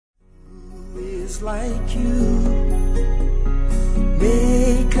is like you,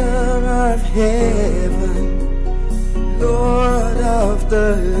 maker of heaven, Lord of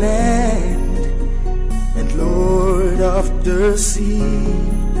the land, and Lord of the sea,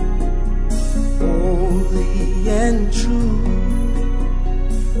 holy and true,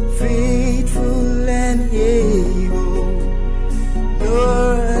 faithful and able,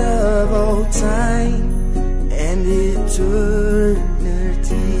 Lord of all time and eternity.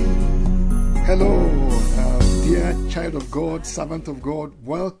 Hello, dear child of God, servant of God.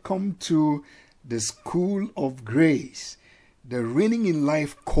 Welcome to the School of Grace, the Reigning in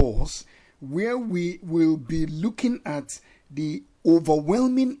Life course, where we will be looking at the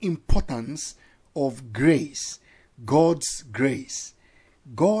overwhelming importance of grace, God's grace,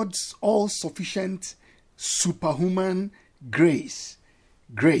 God's all-sufficient, superhuman grace,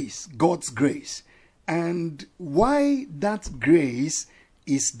 God's grace, and why that grace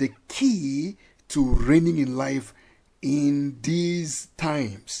is the key to reigning in life in these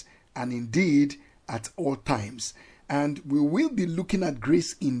times, and indeed at all times. And we will be looking at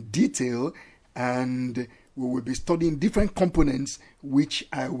grace in detail, and we will be studying different components which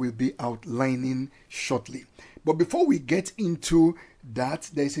I will be outlining shortly. But before we get into that,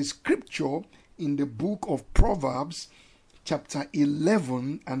 there's a scripture in the book of Proverbs chapter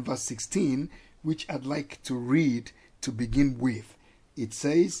 11 and verse 16 which I'd like to read to begin with. It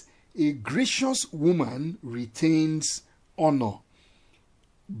says, "A gracious woman retains honor,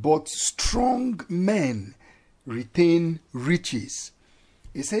 but strong men retain riches."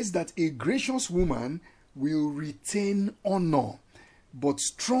 It says that a gracious woman will retain honor, but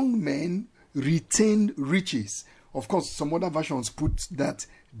strong men retain riches. Of course, some other versions put that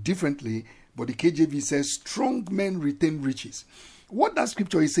differently, but the KJV says strong men retain riches. What that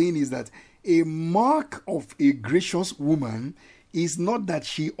scripture is saying is that a mark of a gracious woman is not that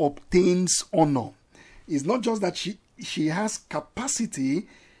she obtains honor. It's not just that she has capacity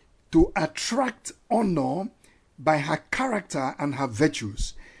to attract honor by her character and her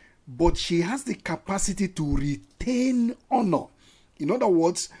virtues, but she has the capacity to retain honor. In other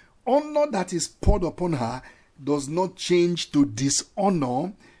words, honor that is poured upon her does not change to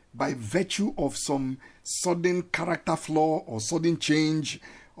dishonor by virtue of some sudden character flaw or sudden change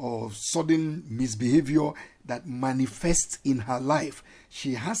or sudden misbehavior that manifests in her life.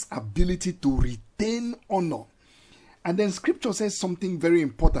 She has ability to retain honor. And then scripture says something very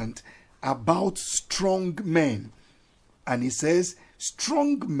important about strong men. And it says,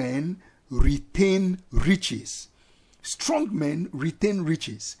 strong men retain riches. Strong men retain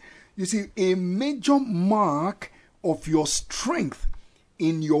riches. You see, a major mark of your strength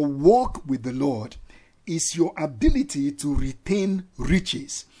in your walk with the Lord is your ability to retain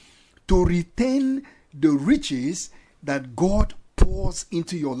riches. To retain the riches that God pours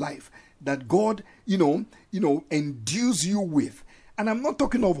into your life, that God, endues you with. And I'm not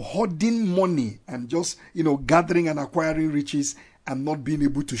talking of hoarding money and just, gathering and acquiring riches and not being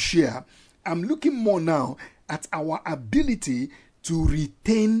able to share. I'm looking more now at our ability to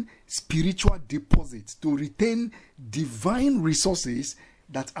retain spiritual deposits, to retain divine resources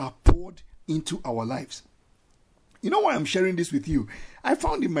that are poured into our lives. You know why I'm sharing this with you? I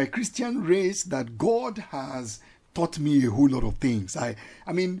found in my Christian race that God has taught me a whole lot of things. I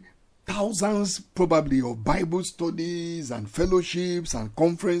mean, thousands probably of Bible studies and fellowships and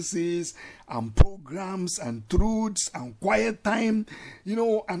conferences and programs and truths and quiet time,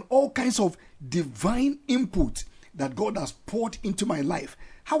 and all kinds of divine input that God has poured into my life.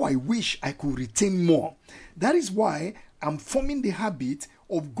 How I wish I could retain more. That is why I'm forming the habit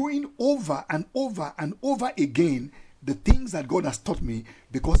of going over and over and over again the things that God has taught me,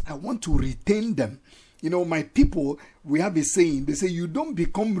 because I want to retain them. My people, we have a saying. They say you don't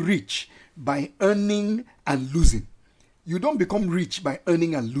become rich by earning and losing. You don't become rich by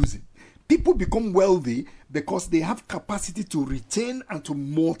earning and losing. People become wealthy because they have capacity to retain and to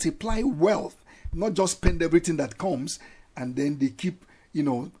multiply wealth, not just spend everything that comes and then they keep,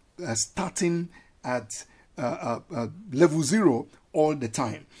 starting at level zero all the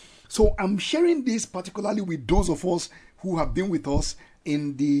time. So I'm sharing this particularly with those of us who have been with us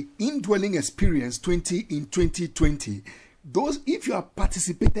in the indwelling experience 2020. Those, if you have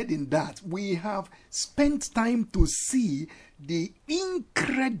participated in that, we have spent time to see the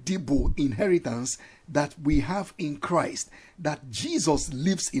incredible inheritance that we have in Christ, that Jesus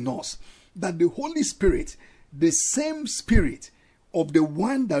lives in us, that the Holy Spirit, the same Spirit of the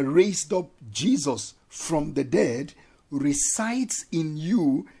one that raised up Jesus from the dead, resides in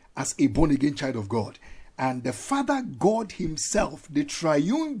you as a born-again child of God. And the Father God himself, the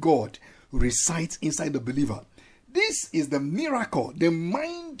triune God, resides inside the believer. This is the miracle, the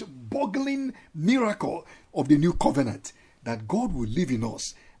mind-boggling mind-boggling miracle of the new covenant, that God will live in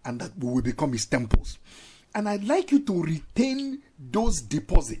us and that we will become his temples. And I'd like you to retain those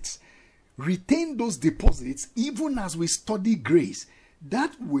deposits. Retain those deposits even as we study grace.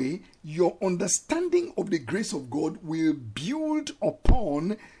 That way, your understanding of the grace of God will build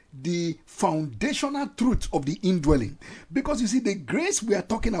upon the foundational truth of the indwelling. Because you see, the grace we are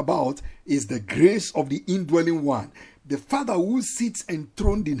talking about is the grace of the indwelling one, the Father who sits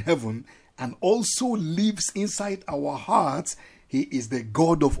enthroned in heaven and also lives inside our hearts. He is the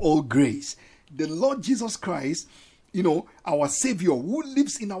God of all grace. The Lord Jesus Christ, our Savior, who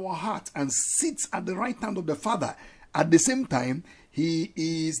lives in our hearts and sits at the right hand of the Father. At the same time, he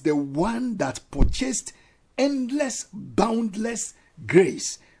is the one that purchased endless, boundless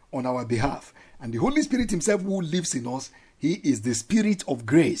grace on our behalf. And the Holy Spirit himself who lives in us, he is the Spirit of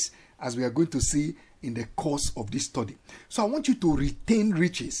grace, as we are going to see in the course of this study. So I want you to retain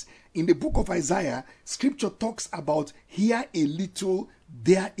riches. In the book of Isaiah, scripture talks about here a little,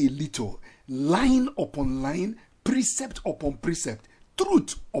 there a little, line upon line, precept upon precept,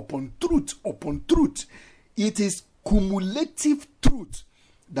 truth upon truth upon truth. It is cumulative truth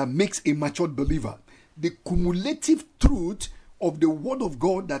that makes a matured believer. The cumulative truth of the word of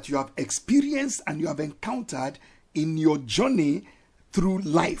God that you have experienced and you have encountered in your journey through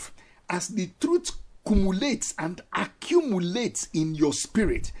life. As the truth cumulates and accumulates in your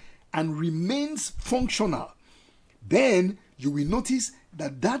spirit and remains functional, then you will notice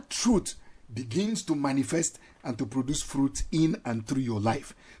that that truth begins to manifest and to produce fruit in and through your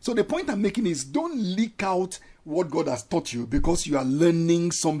life. So the point I'm making is, don't leak out what God has taught you because you are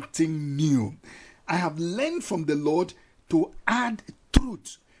learning something new. I have learned from the Lord to add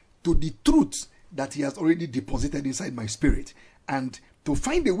truth to the truth that he has already deposited inside my spirit, and to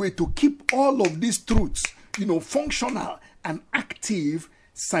find a way to keep all of these truths, functional and active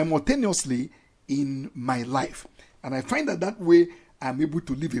simultaneously in my life. And I find that way I'm able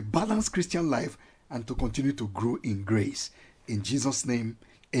to live a balanced Christian life and to continue to grow in grace. In Jesus' name,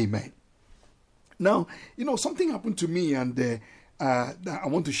 amen. Now, something happened to me, and that I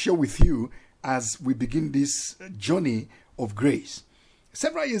want to share with you as we begin this journey of grace.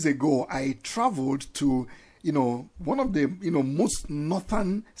 Several years ago, I traveled to, one of the, most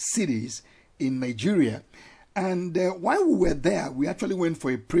northern cities in Nigeria. And while we were there, we actually went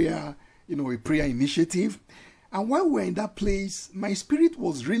for a prayer initiative. And while we were in that place, my spirit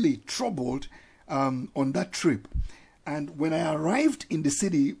was really troubled on that trip. And when I arrived in the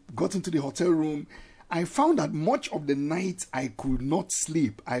city, got into the hotel room, I found that much of the night I could not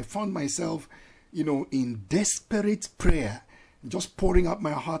sleep. I found myself, in desperate prayer, just pouring out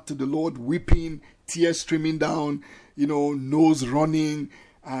my heart to the Lord, weeping, tears streaming down, nose running,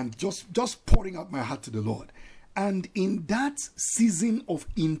 and just pouring out my heart to the Lord. And in that season of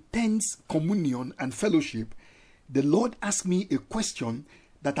intense communion and fellowship, the Lord asked me a question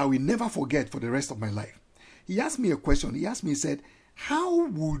that I will never forget for the rest of my life. He asked me a question. He said, how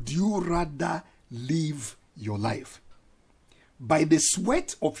would you rather live your life? By the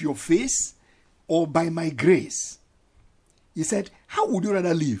sweat of your face or by my grace? He said, how would you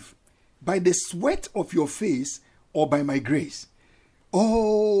rather live? By the sweat of your face or by my grace?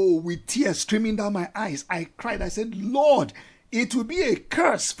 Oh, with tears streaming down my eyes, I cried. I said, Lord, it will be a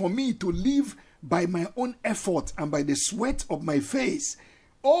curse for me to live by my own effort and by the sweat of my face.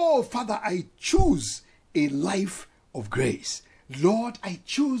 Oh, Father, I choose a life of grace. Lord, I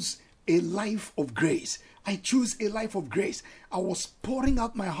choose a life of grace. I choose a life of grace. I was pouring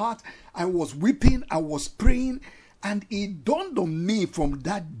out my heart. I was weeping. I was praying. And it dawned on me from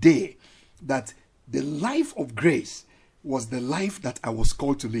that day that the life of grace was the life that I was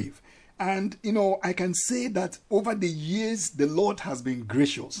called to live. And, I can say that over the years, the Lord has been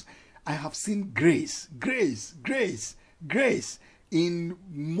gracious. I have seen grace in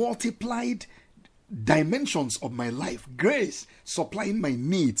multiplied dimensions of my life. Grace supplying my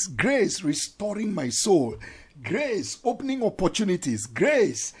needs. Grace restoring my soul. Grace opening opportunities.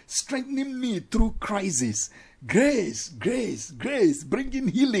 Grace strengthening me through crisis. Grace bringing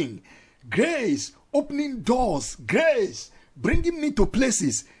healing. Grace opening doors. Grace bringing me to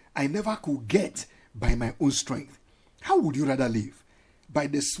places I never could get by my own strength. How would you rather live? By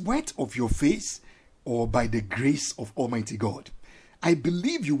the sweat of your face or by the grace of Almighty God? I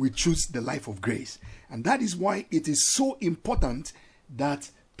believe you will choose the life of grace. And that is why it is so important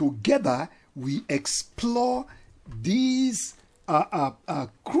that together we explore these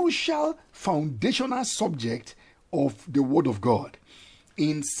crucial foundational subject of the Word of God.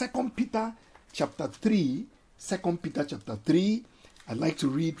 In 2 Peter chapter 3, I'd like to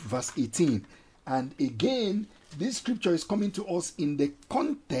read verse 18. And again, this scripture is coming to us in the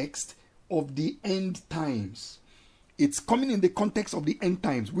context of the end times. It's coming in the context of the end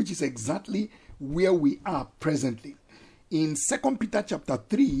times, which is exactly where we are presently. In 2 Peter chapter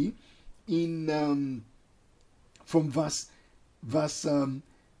 3, from verse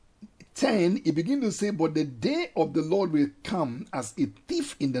 10, it begins to say, "But the day of the Lord will come as a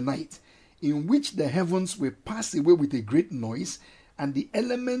thief in the night, in which the heavens will pass away with a great noise, and the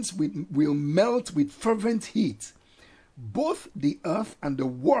elements will melt with fervent heat. Both the earth and the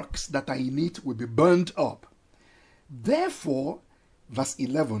works that are in it will be burned up. Therefore," verse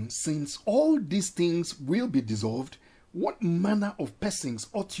 11, "since all these things will be dissolved, what manner of persons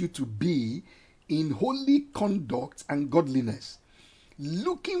ought you to be in holy conduct and godliness,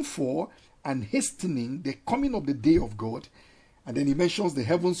 looking for and hastening the coming of the day of God?" And then he mentions the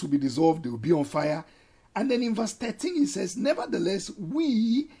heavens will be dissolved, they will be on fire. And then in verse 13 he says, "Nevertheless,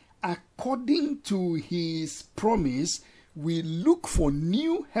 we, according to his promise, we look for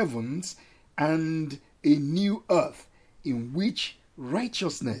new heavens and a new earth, in which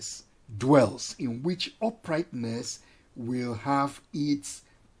righteousness dwells, in which uprightness will have its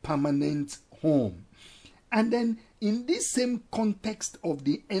permanent home." And then in this same context of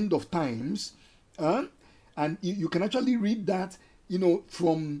the end of times, and you can actually read that,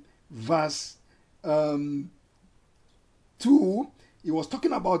 from verse 2, he was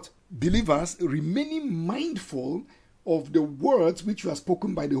talking about believers remaining mindful of the words which were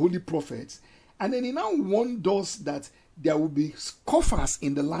spoken by the holy prophets. And then he now warned us that there will be scoffers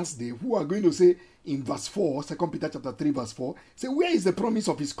in the last day who are going to say in verse 4, 2 Peter chapter 3 verse 4, say, "Where is the promise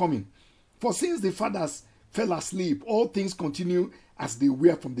of his coming? For since the fathers fell asleep, all things continue as they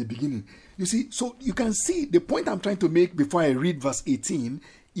were from the beginning." You see, so you can see the point I'm trying to make before I read verse 18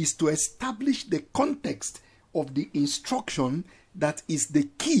 is to establish the context of the instruction that is the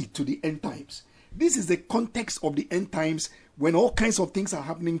key to the end times. This is the context of the end times when all kinds of things are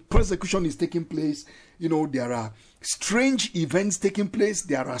happening. Persecution is taking place. There are strange events taking place.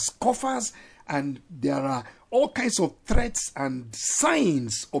 There are scoffers, and there are all kinds of threats and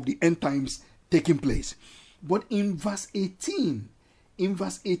signs of the end times taking place. But in verse 18,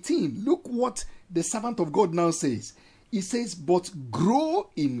 look what the servant of God now says. He says, "But grow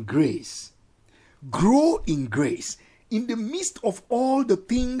in grace." Grow in grace. In the midst of all the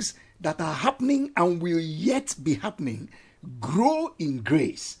things that are happening and will yet be happening, grow in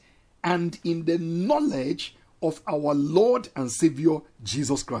grace and in the knowledge of our Lord and Savior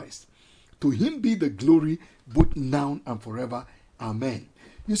Jesus Christ. To him be the glory both now and forever. Amen.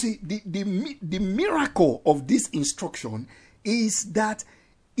 You see, the miracle of this instruction is that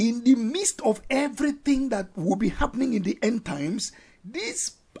in the midst of everything that will be happening in the end times,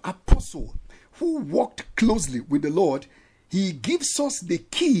 this apostle who walked closely with the Lord, he gives us the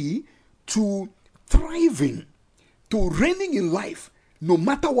key to thriving, to reigning in life, no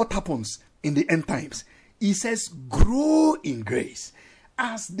matter what happens in the end times. He says, grow in grace.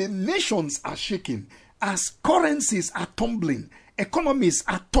 As the nations are shaking, as currencies are tumbling, economies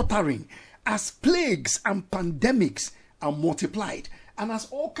are tottering, as plagues and pandemics are multiplied, and as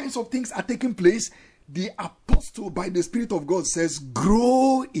all kinds of things are taking place, the apostle by the Spirit of God says,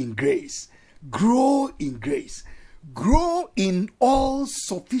 grow in grace. Grow in grace. Grow in all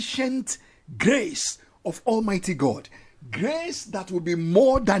sufficient grace of Almighty God. Grace that will be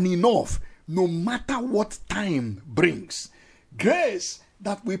more than enough no matter what time brings. Grace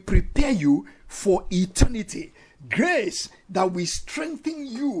that will prepare you for eternity. Grace that will strengthen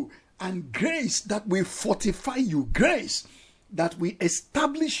you, and grace that will fortify you. Grace that will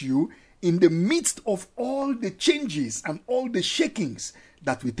establish you in the midst of all the changes and all the shakings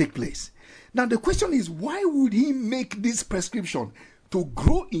that will take place. Now the question is, why would he make this prescription to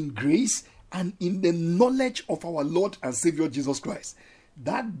grow in grace and in the knowledge of our Lord and Savior Jesus Christ?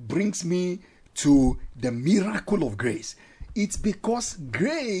 That brings me to the miracle of grace. It's because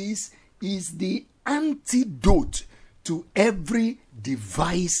grace is the antidote to every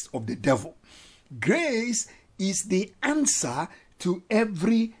device of the devil. Grace is the answer to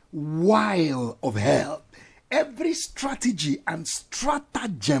every wile of hell. Every strategy and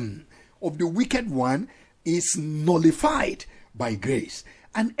stratagem of the wicked one is nullified by grace.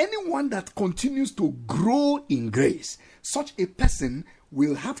 And anyone that continues to grow in grace, such a person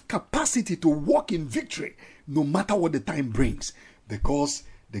will have capacity to walk in victory no matter what the time brings, because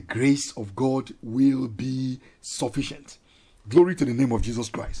the grace of God will be sufficient. Glory to the name of Jesus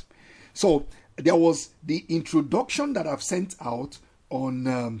Christ. So there was the introduction that I've sent out on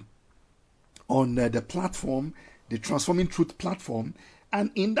the platform, the Transforming Truth platform,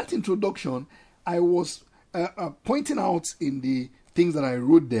 and in that introduction I was pointing out in the things that I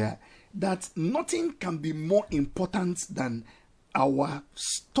wrote there that nothing can be more important than our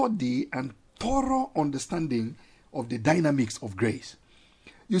study and thorough understanding of the dynamics of grace.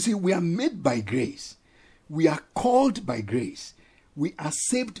 You see, we are made by grace. We are called by grace. We are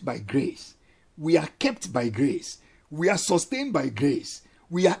saved by grace. We are kept by grace. We are sustained by grace.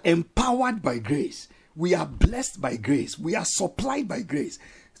 We are empowered by grace. We are blessed by grace. We are supplied by grace.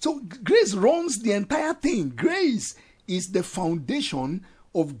 So grace runs the entire thing. Grace is the foundation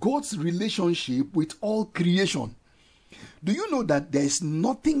of God's relationship with all creation. Do you know that there is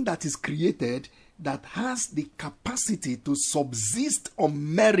nothing that is created that has the capacity to subsist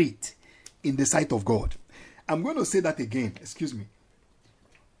on merit in the sight of God? I'm going to say that again. Excuse me.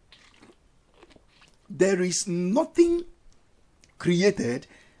 There is nothing created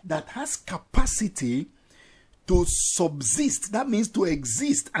that has capacity to subsist. That means to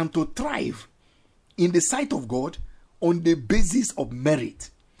exist and to thrive in the sight of God on the basis of merit.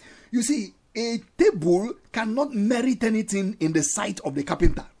 You see, a table cannot merit anything in the sight of the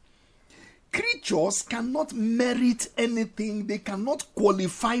carpenter. Creatures cannot merit anything. They cannot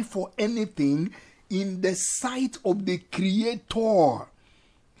qualify for anything in the sight of the Creator.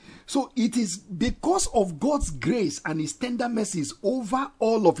 So it is because of God's grace and His tender mercies over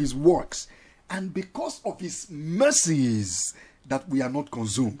all of His works, and because of His mercies, that we are not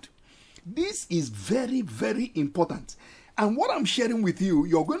consumed. This is very, very important. And what I'm sharing with you,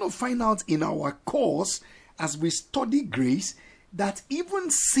 you're going to find out in our course as we study grace, that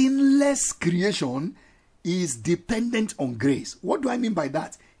even sinless creation is dependent on grace. What do I mean by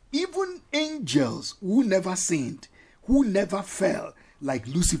that? Even angels who never sinned, who never fell, like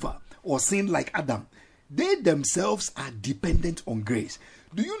Lucifer, or sinned like Adam, they themselves are dependent on grace.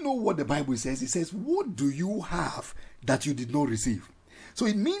 Do you know what the Bible says? It says, what do you have that you did not receive? So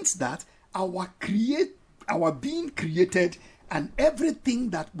it means that our being created and everything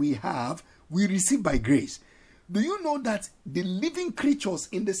that we have, we receive by grace. Do you know that the living creatures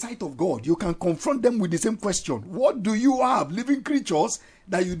in the sight of God, you can confront them with the same question? What do you have, living creatures,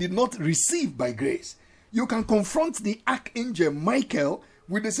 that you did not receive by grace? You can confront the archangel Michael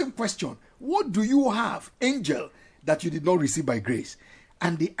with the same question. What do you have, angel, that you did not receive by grace?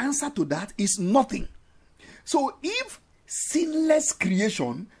 And the answer to that is nothing. So if sinless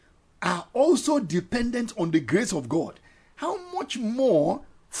creation are also dependent on the grace of God, how much more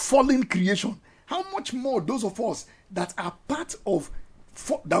fallen creation? How much more those of us that are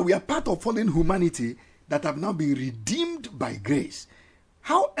we are part of fallen humanity that have now been redeemed by grace?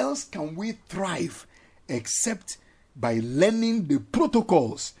 How else can we thrive except by learning the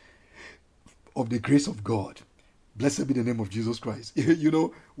protocols of the grace of God? Blessed be the name of Jesus Christ. You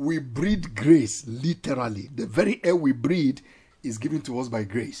know, we breathe grace, literally. The very air we breathe is given to us by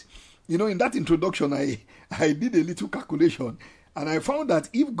grace. You know, in that introduction, I did a little calculation, and I found that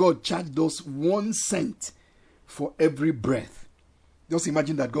if God charged us 1 cent for every breath, just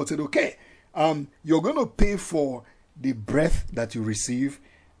imagine that God said, okay, you're going to pay for the breath that you receive,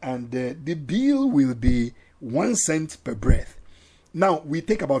 and the bill will be 1 cent per breath. Now, we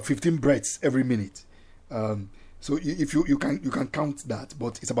take about 15 breaths every minute. So if you can count that,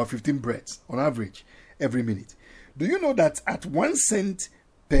 but it's about 15 breaths on average every minute. Do you know that at 1 cent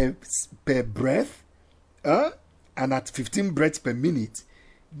per breath, and at 15 breaths per minute,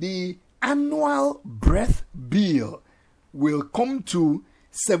 the annual breath bill will come to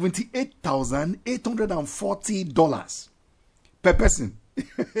 $78,840 per person.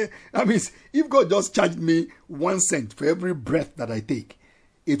 That means if God just charged me 1 cent for every breath that I take,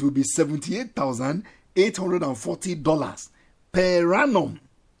 it will be $78,840 per annum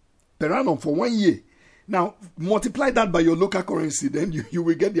for 1 year. Now, multiply that by your local currency, then you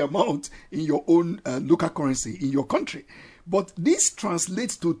will get the amount in your own local currency in your country. But this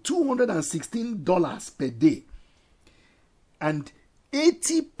translates to $216 per day. And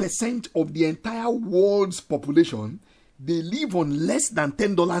 80% of the entire world's population, they live on less than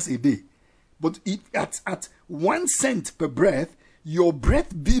 $10 a day. But at 1 cent per breath, your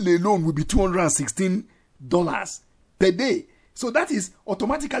breath bill alone will be $216 per day. So that is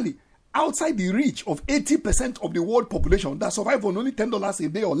automatically outside the reach of 80% of the world population that survive on only $10 a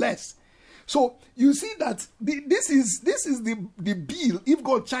day or less. So you see that this is the bill if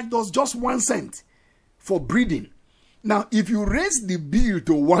God charged us just 1 cent for breathing. Now, if you raise the bill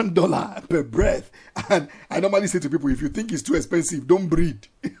to $1 per breath, and I normally say to people, if you think it's too expensive, don't breathe.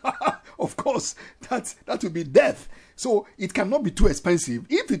 Of course, that will be death. So it cannot be too expensive.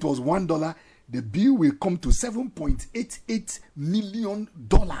 If it was $1, the bill will come to $7.88 million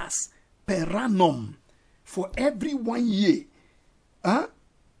per annum for every 1 year.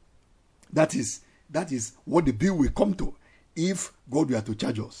 That is what the bill will come to if God were to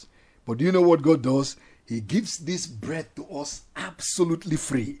charge us. But do you know what God does? He gives this breath to us absolutely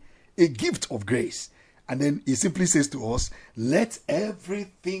free, a gift of grace. And then he simply says to us, let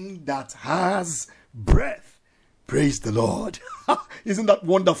everything that has breath praise the Lord. Isn't that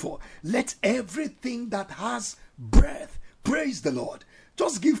wonderful? Let everything that has breath praise the Lord.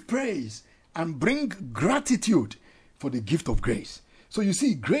 Just give praise and bring gratitude for the gift of grace. So you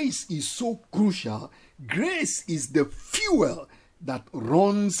see, grace is so crucial. Grace is the fuel that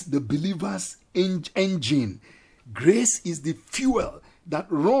runs the believer's engine. Grace is the fuel that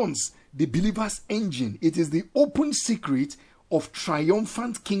runs the believer's engine. It is the open secret of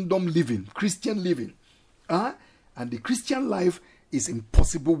triumphant kingdom living, Christian living. And the Christian life is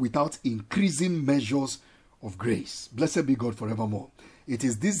impossible without increasing measures of grace. Blessed be God forevermore. It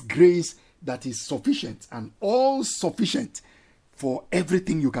is this grace that is sufficient and all sufficient for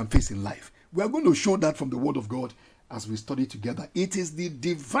everything you can face in life. We are going to show that from the Word of God as we study together. It is the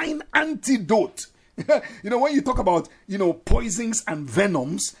divine antidote. When you talk about, poisons and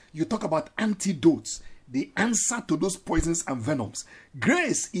venoms, you talk about antidotes, the answer to those poisons and venoms.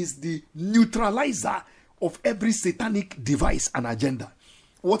 Grace is the neutralizer of every satanic device and agenda.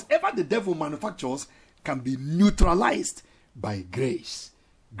 Whatever the devil manufactures can be neutralized by grace.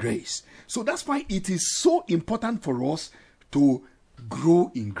 Grace. So that's why it is so important for us to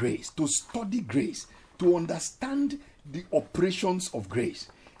grow in grace, to study grace, to understand the operations of grace.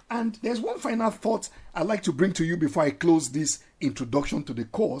 And there's one final thought I'd like to bring to you before I close this introduction to the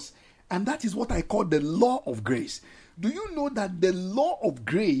course, and that is what I call the law of grace. Do you know that the law of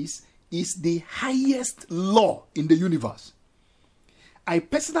grace is the highest law in the universe? I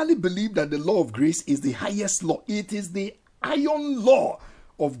personally believe that the law of grace is the highest law. It is the iron law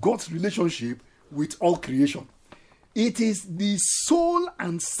of God's relationship with all creation. It is the sole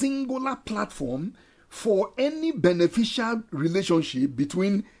and singular platform for any beneficial relationship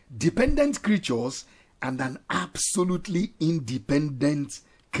between dependent creatures and an absolutely independent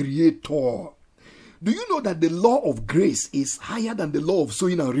creator. Do you know that the law of grace is higher than the law of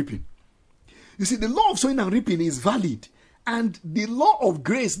sowing and reaping? You see, the law of sowing and reaping is valid, and the law of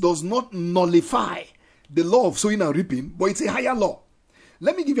grace does not nullify the law of sowing and reaping, but it's a higher law.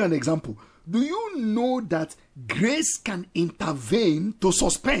 Let me give you an example. Do you know that grace can intervene to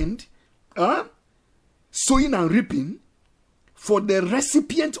suspend sowing and reaping for the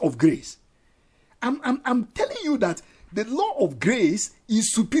recipient of grace? I'm telling you that the law of grace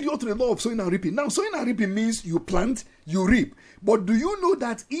is superior to the law of sowing and reaping. Now, sowing and reaping means you plant, you reap. But do you know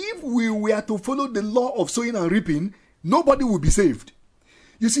that if we were to follow the law of sowing and reaping, nobody would be saved?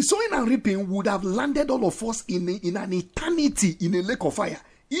 You see, sowing and reaping would have landed all of us in an eternity in a lake of fire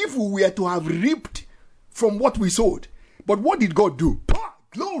if we were to have reaped from what we sowed. But what did God do?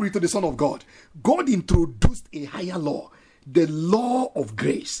 Glory to the Son of God. God introduced a higher law, the law of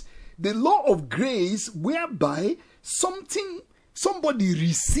grace. The law of grace whereby somebody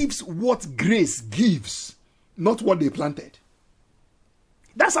receives what grace gives, not what they planted.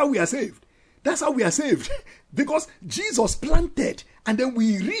 That's how we are saved. That's how we are saved. Because Jesus planted and then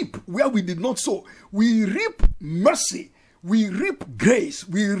we reap where we did not sow. We reap mercy. We reap grace.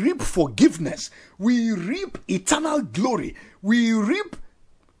 We reap forgiveness. We reap eternal glory. We reap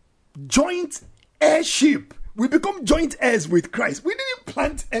joint heirship. We become joint heirs with Christ. We didn't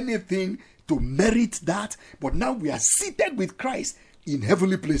plant anything to merit that, but now we are seated with Christ in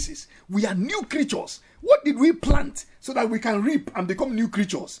heavenly places. We are new creatures. What did we plant so that we can reap and become new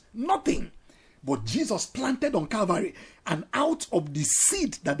creatures? Nothing. But Jesus planted on Calvary, and out of the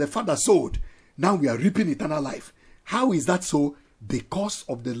seed that the Father sowed, now we are reaping eternal life. How is that so? Because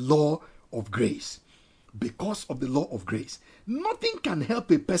of the law of grace. Because of the law of grace. Nothing can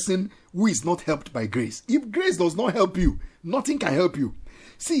help a person who is not helped by grace. If grace does not help you, nothing can help you.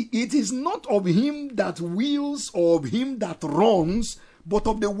 See, it is not of him that wills or of him that runs, but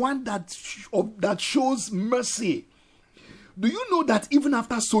of the one that shows mercy. Do you know that even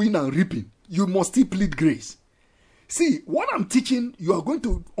after sowing and reaping, you must still plead grace? See, what I'm teaching, you are going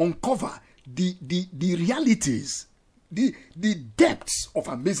to uncover the realities, the depths of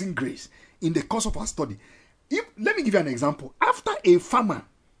amazing grace in the course of our study. Let me give you an example. After a farmer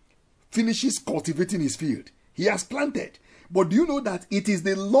finishes cultivating his field, he has planted. But do you know that it is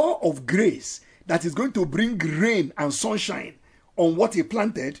the law of grace that is going to bring rain and sunshine on what he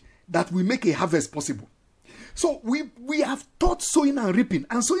planted that will make a harvest possible? So we have taught sowing and reaping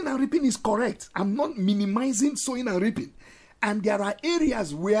is correct. I'm not minimizing sowing and reaping. And there are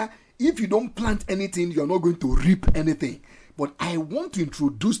areas where if you don't plant anything, you're not going to reap anything. But I want to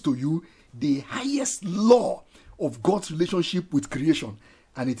introduce to you the highest law of God's relationship with creation,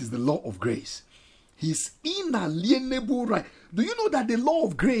 and it is the law of grace. his inalienable right. Do you know that the law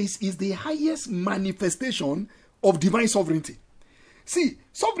of grace is the highest manifestation of divine sovereignty? See,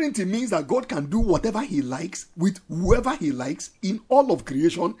 sovereignty means that God can do whatever he likes with whoever he likes in all of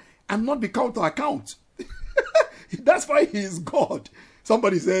creation and not be called to account. That's why he is God.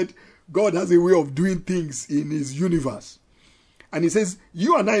 Somebody said, God has a way of doing things in his universe. And he says,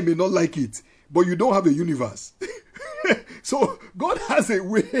 you and I may not like it, but you don't have a universe. So God has a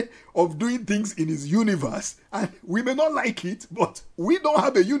way of doing things in his universe, and we may not like it, but we don't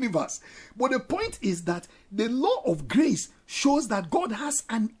have a universe. But the point is that the law of grace shows that God has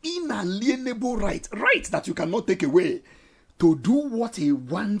an inalienable right that you cannot take away, to do what he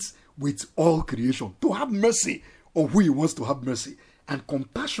wants with all creation, to have mercy on who he wants to have mercy, and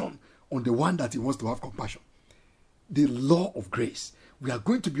compassion on the one that he wants to have compassion. The law of grace. We are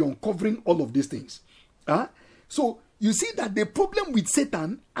going to be uncovering all of these things. So you see that the problem with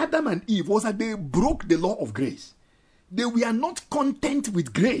Satan, Adam and Eve, was that they broke the law of grace. They were not content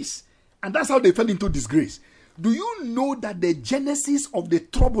with grace, and that's how they fell into disgrace. Do you know that the genesis of the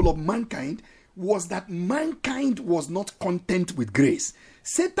trouble of mankind was that mankind was not content with grace?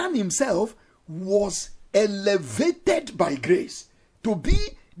 Satan himself was elevated by grace to be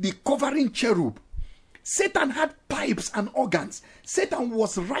the covering cherub. Satan had pipes and organs. Satan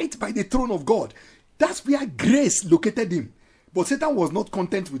was right by the throne of God. That's where grace located him. But Satan was not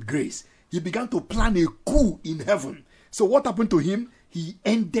content with grace. He began to plan a coup in heaven. So what happened to him? He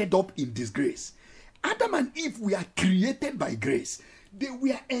ended up in disgrace. Adam and Eve were created by grace. They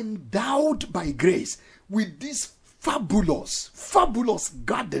were endowed by grace with this fabulous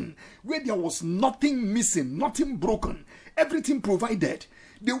garden where there was nothing missing, nothing broken, everything provided.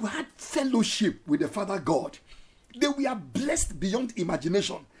 They had fellowship with the Father God. They were blessed beyond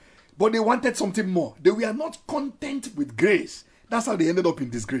imagination, but they wanted something more. They were not content with grace. That's how they ended up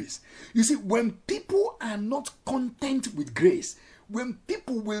in disgrace. You see, when people are not content with grace, when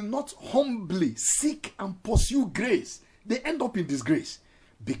people will not humbly seek and pursue grace, they end up in disgrace,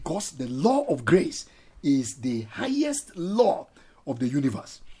 because the law of grace is the highest law of the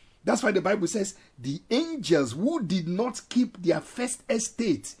universe. That's why the Bible says the angels who did not keep their first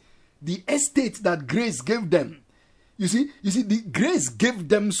estate, the estate that grace gave them. You see, the grace gave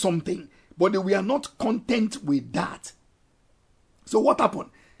them something, but they were not content with that. So what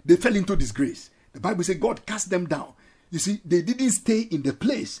happened? They fell into disgrace. The Bible says God cast them down. You see, they didn't stay in the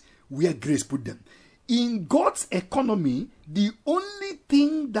place where grace put them. In God's economy, the only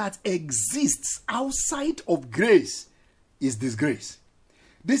thing that exists outside of grace is disgrace.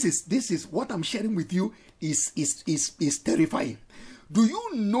 This is what I'm sharing with you is terrifying. Do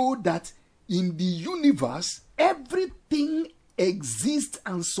you know that in the universe, everything exists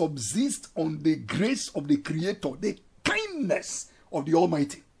and subsists on the grace of the Creator, the kindness of the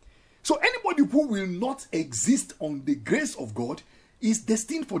Almighty? So anybody who will not exist on the grace of God is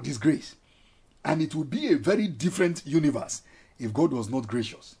destined for disgrace. And it would be a very different universe if God was not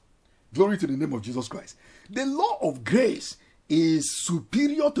gracious. Glory to the name of Jesus Christ. The law of grace is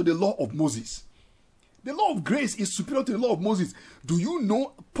superior to the law of Moses. The law of grace is superior to the law of Moses. Do you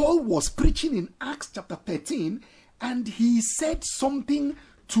know Paul was preaching in Acts chapter 13, and he said something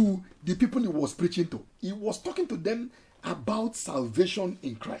to the people he was preaching to. He was talking to them about salvation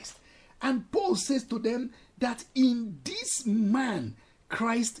in Christ. And Paul says to them that in this man,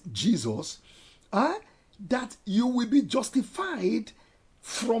 Christ Jesus, that you will be justified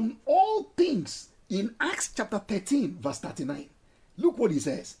from all things. In Acts chapter 13, verse 39. Look what he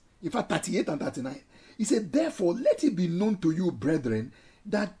says. In fact, 38 and 39. He said, therefore, let it be known to you, brethren,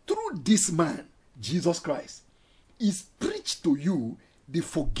 that through this man, Jesus Christ, is preached to you the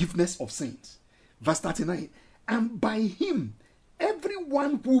forgiveness of sins. Verse 39. And by him,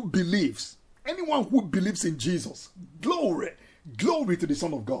 everyone who believes, anyone who believes in Jesus, glory to the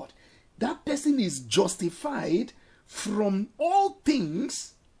Son of God, that person is justified from all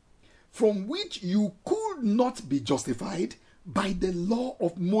things from which you could not be justified by the law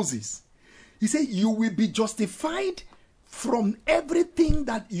of Moses. He said you will be justified from everything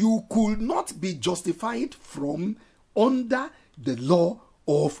that you could not be justified from under the law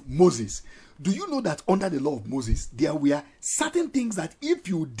of Moses. Do you know that under the law of Moses, there were certain things that if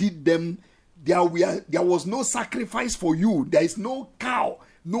you did them, there was no sacrifice for you. There is no cow,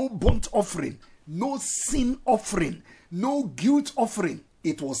 no burnt offering, no sin offering, no guilt offering.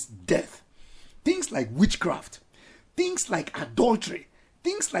 It was death. Things like witchcraft, things like adultery,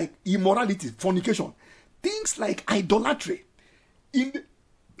 things like immorality, fornication, things like idolatry.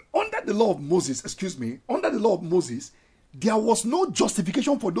 Under the law of Moses, there was no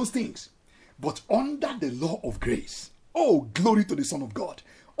justification for those things. But under the law of grace, oh, glory to the Son of God.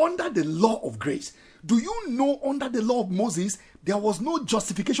 under the law of grace. Do you know under the law of Moses, there was no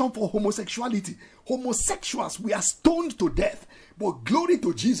justification for homosexuality? Homosexuals were stoned to death. But glory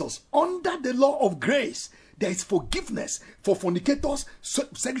to Jesus, under the law of grace, there is forgiveness for fornicators,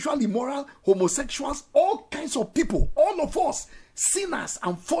 sexually immoral, homosexuals, all kinds of people, all of us, sinners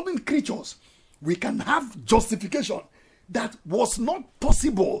and fallen creatures. We can have justification that was not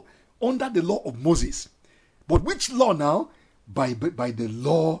possible under the law of Moses. But which law now? By the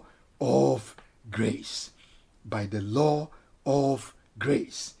law of grace. By the law of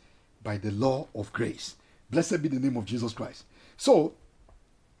grace. By the law of grace. Blessed be the name of Jesus Christ. So,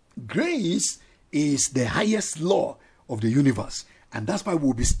 grace is the highest law of the universe. And that's why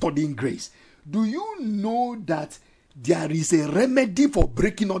we'll be studying grace. Do you know that there is a remedy for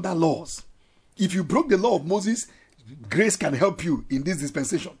breaking other laws? If you broke the law of Moses, grace can help you in this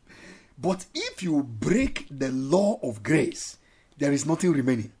dispensation. But if you break the law of grace, there is nothing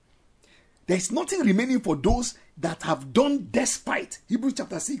remaining. There is nothing remaining for those that have done despite. Hebrews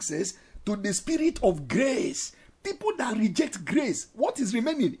chapter 6 says, to the spirit of grace. People that reject grace, what is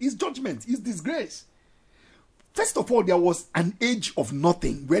remaining is judgment, is disgrace. First of all, there was an age of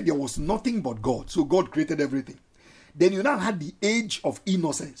nothing, where there was nothing but God. So God created everything. Then you now had the age of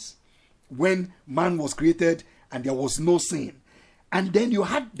innocence, when man was created and there was no sin. And then you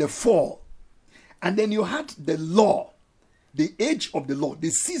had the fall. And then you had the law, the age of the law, the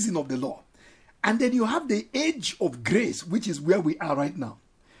season of the law. And then you have the age of grace, which is where we are right now.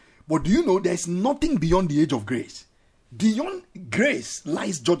 But do you know there is nothing beyond the age of grace? Beyond grace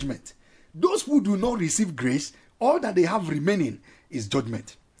lies judgment. Those who do not receive grace, all that they have remaining is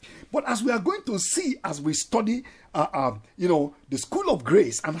judgment. But as we are going to see as we study, the school of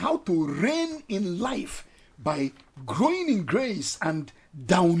grace and how to reign in life by growing in grace and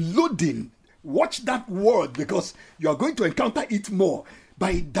downloading, watch that word because you are going to encounter it more,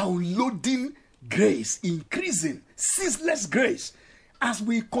 by downloading grace, increasing ceaseless grace. As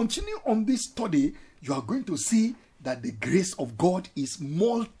we continue on this study, you are going to see that the grace of God is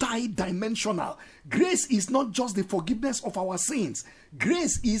multi-dimensional. Grace is not just the forgiveness of our sins.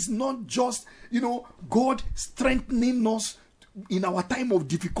 Grace is not just, God strengthening us in our time of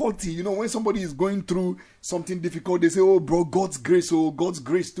difficulty. When somebody is going through something difficult, they say, oh bro, God's grace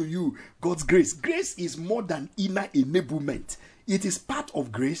to you. God's grace. Grace is more than inner enablement. It is part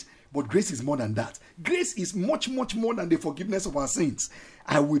of grace, but grace is more than that. Grace is much, much more than the forgiveness of our sins.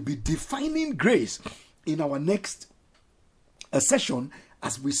 I will be defining grace in our next session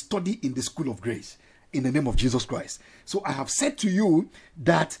as we study in the school of grace in the name of Jesus Christ. So I have said to you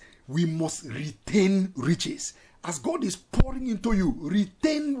that we must retain riches. As God is pouring into you,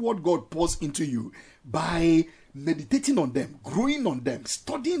 retain what God pours into you by meditating on them, growing on them,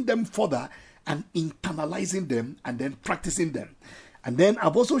 studying them further, and internalizing them, and then practicing them. And then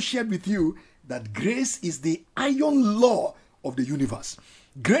I've also shared with you that grace is the iron law of the universe.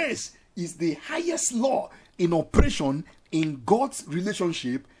 Grace is the highest law in operation in God's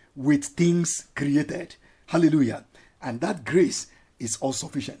relationship with things created. Hallelujah. And that grace is all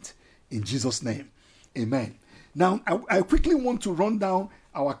sufficient. In Jesus' name. Amen. Now, I quickly want to run down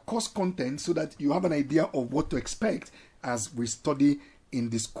our course content so that you have an idea of what to expect as we study in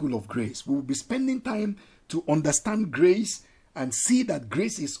the school of grace. We will be spending time to understand grace and see that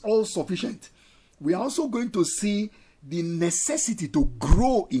grace is all sufficient. We are also going to see the necessity to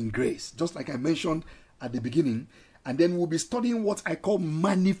grow in grace, just like I mentioned at the beginning. And then we'll be studying what I call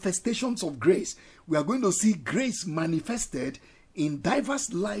manifestations of grace. We are going to see grace manifested in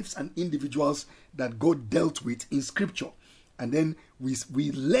diverse lives and individuals that God dealt with in Scripture. And then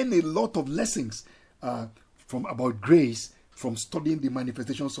we learn a lot of lessons about grace from studying the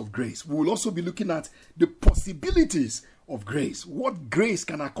manifestations of grace. We will also be looking at the possibilities of grace, what grace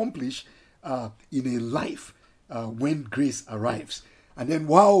can accomplish in a life when grace arrives. And then,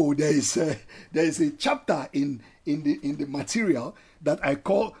 wow, there is a chapter in the material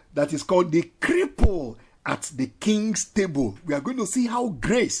that is called the cripple at the king's table. We are going to see how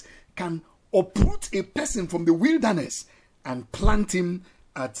grace can uproot a person from the wilderness and plant him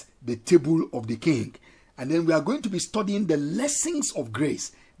at the table of the king. And then we are going to be studying the lessons of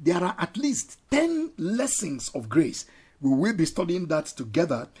grace. There are at least 10 lessons of grace. We will be studying that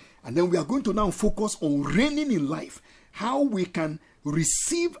together. And then we are going to now focus on reigning in life, how we can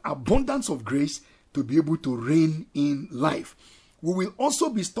receive abundance of grace to be able to reign in life. We will also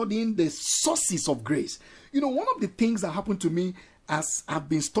be studying the sources of grace. One of the things that happened to me as I've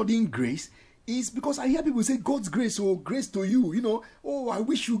been studying grace is because I hear people say, God's grace, oh, grace to you, oh, I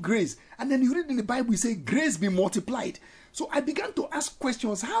wish you grace. And then you read in the Bible, you say, grace be multiplied. So I began to ask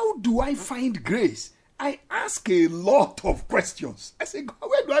questions. How do I find grace? I ask a lot of questions. I say, God,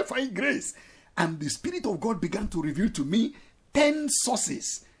 where Where do I find grace? And the Spirit of God began to reveal to me 10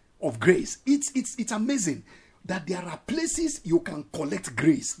 sources of grace. It's amazing that there are places you can collect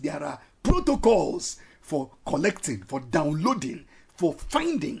grace. There are protocols for collecting, for downloading, for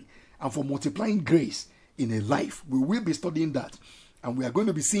finding, and for multiplying grace in a life. We will be studying that. And we are going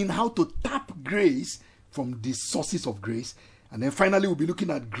to be seeing how to tap grace from the sources of grace. And then finally, we'll be looking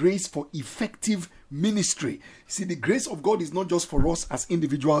at grace for effective ministry. See, the grace of God is not just for us as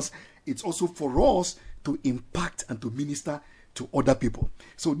individuals. It's also for us to impact and to minister to other people.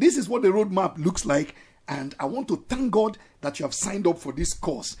 So this is what the roadmap looks like. And I want to thank God that you have signed up for this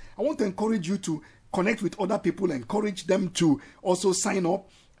course. I want to encourage you to connect with other people, encourage them to also sign up.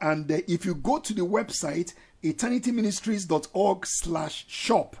 And if you go to the website,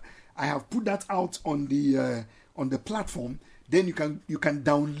 eternityministries.org/shop, I have put that out on the platform. Then you can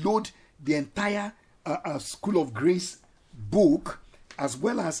download the entire School of Grace book, as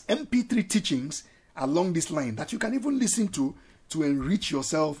well as MP3 teachings along this line that you can even listen to enrich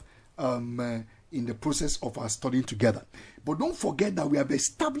yourself in the process of our studying together. But don't forget that we have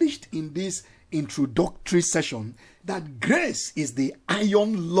established in this introductory session that grace is the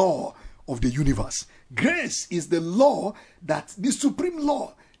iron law of the universe. Grace is the law, that the supreme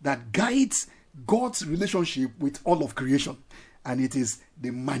law that guides God's relationship with all of creation. And it is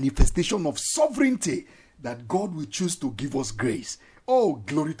the manifestation of sovereignty that God will choose to give us grace. Oh,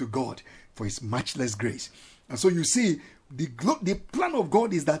 glory to God for his matchless grace. And so you see, the plan of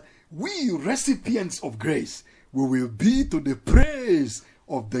God is that we, recipients of grace, we will be to the praise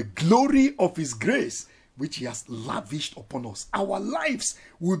of the glory of his grace, which he has lavished upon us. Our lives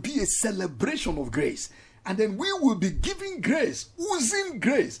will be a celebration of grace. And then we will be giving grace, oozing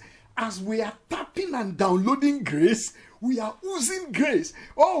grace. As we are tapping and downloading grace, we are oozing grace.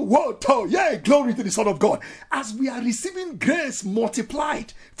 Oh, whoa, yeah, glory to the Son of God. As we are receiving grace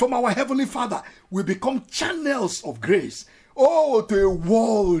multiplied from our Heavenly Father, we become channels of grace. Oh, to a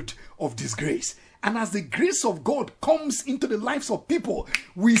world of disgrace. And as the grace of God comes into the lives of people,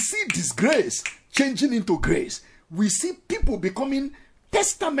 we see disgrace changing into grace. We see people becoming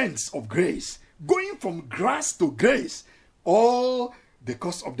testaments of grace, going from grass to grace, all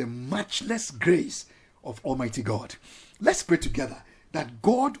because of the matchless grace of Almighty God. Let's pray together that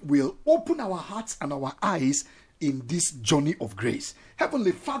God will open our hearts and our eyes in this journey of grace.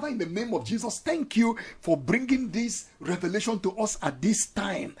 Heavenly Father, in the name of Jesus, thank you for bringing this revelation to us at this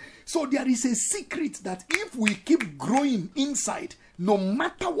time. So there is a secret that if we keep growing inside, no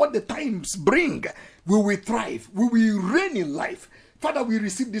matter what the times bring, we will thrive, we will reign in life. Father, we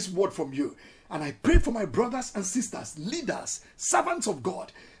receive this word from you. And I pray for my brothers and sisters, leaders, servants of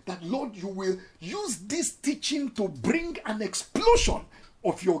God, that Lord, you will use this teaching to bring an explosion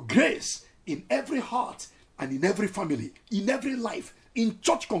of your grace in every heart and in every family, in every life, in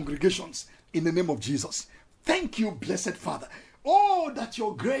church congregations, in the name of Jesus. Thank you, blessed Father. Oh, that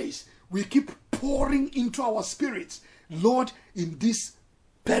your grace will keep pouring into our spirits, Lord, in these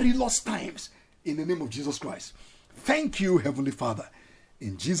perilous times, in the name of Jesus Christ. Thank you, Heavenly Father.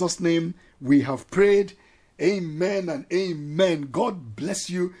 In Jesus' name, we have prayed. Amen and amen. God bless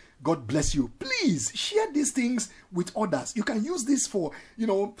you. God bless you. Please share these things with others. You can use this for,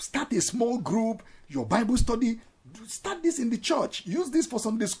 start a small group, your Bible study. Start this in the church. Use this for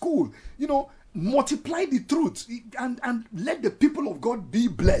Sunday school. Multiply the truth and let the people of God be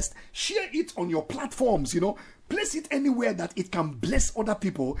blessed. Share it on your platforms, Place it anywhere that it can bless other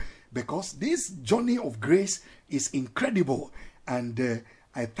people, because this journey of grace is incredible. And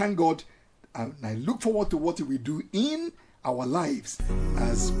I thank God, and I look forward to what He will do in our lives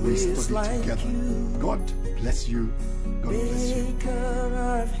as we study together. God bless you. God bless you. Maker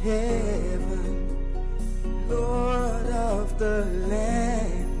of heaven, Lord of the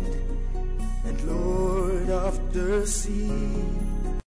land, and Lord of the sea.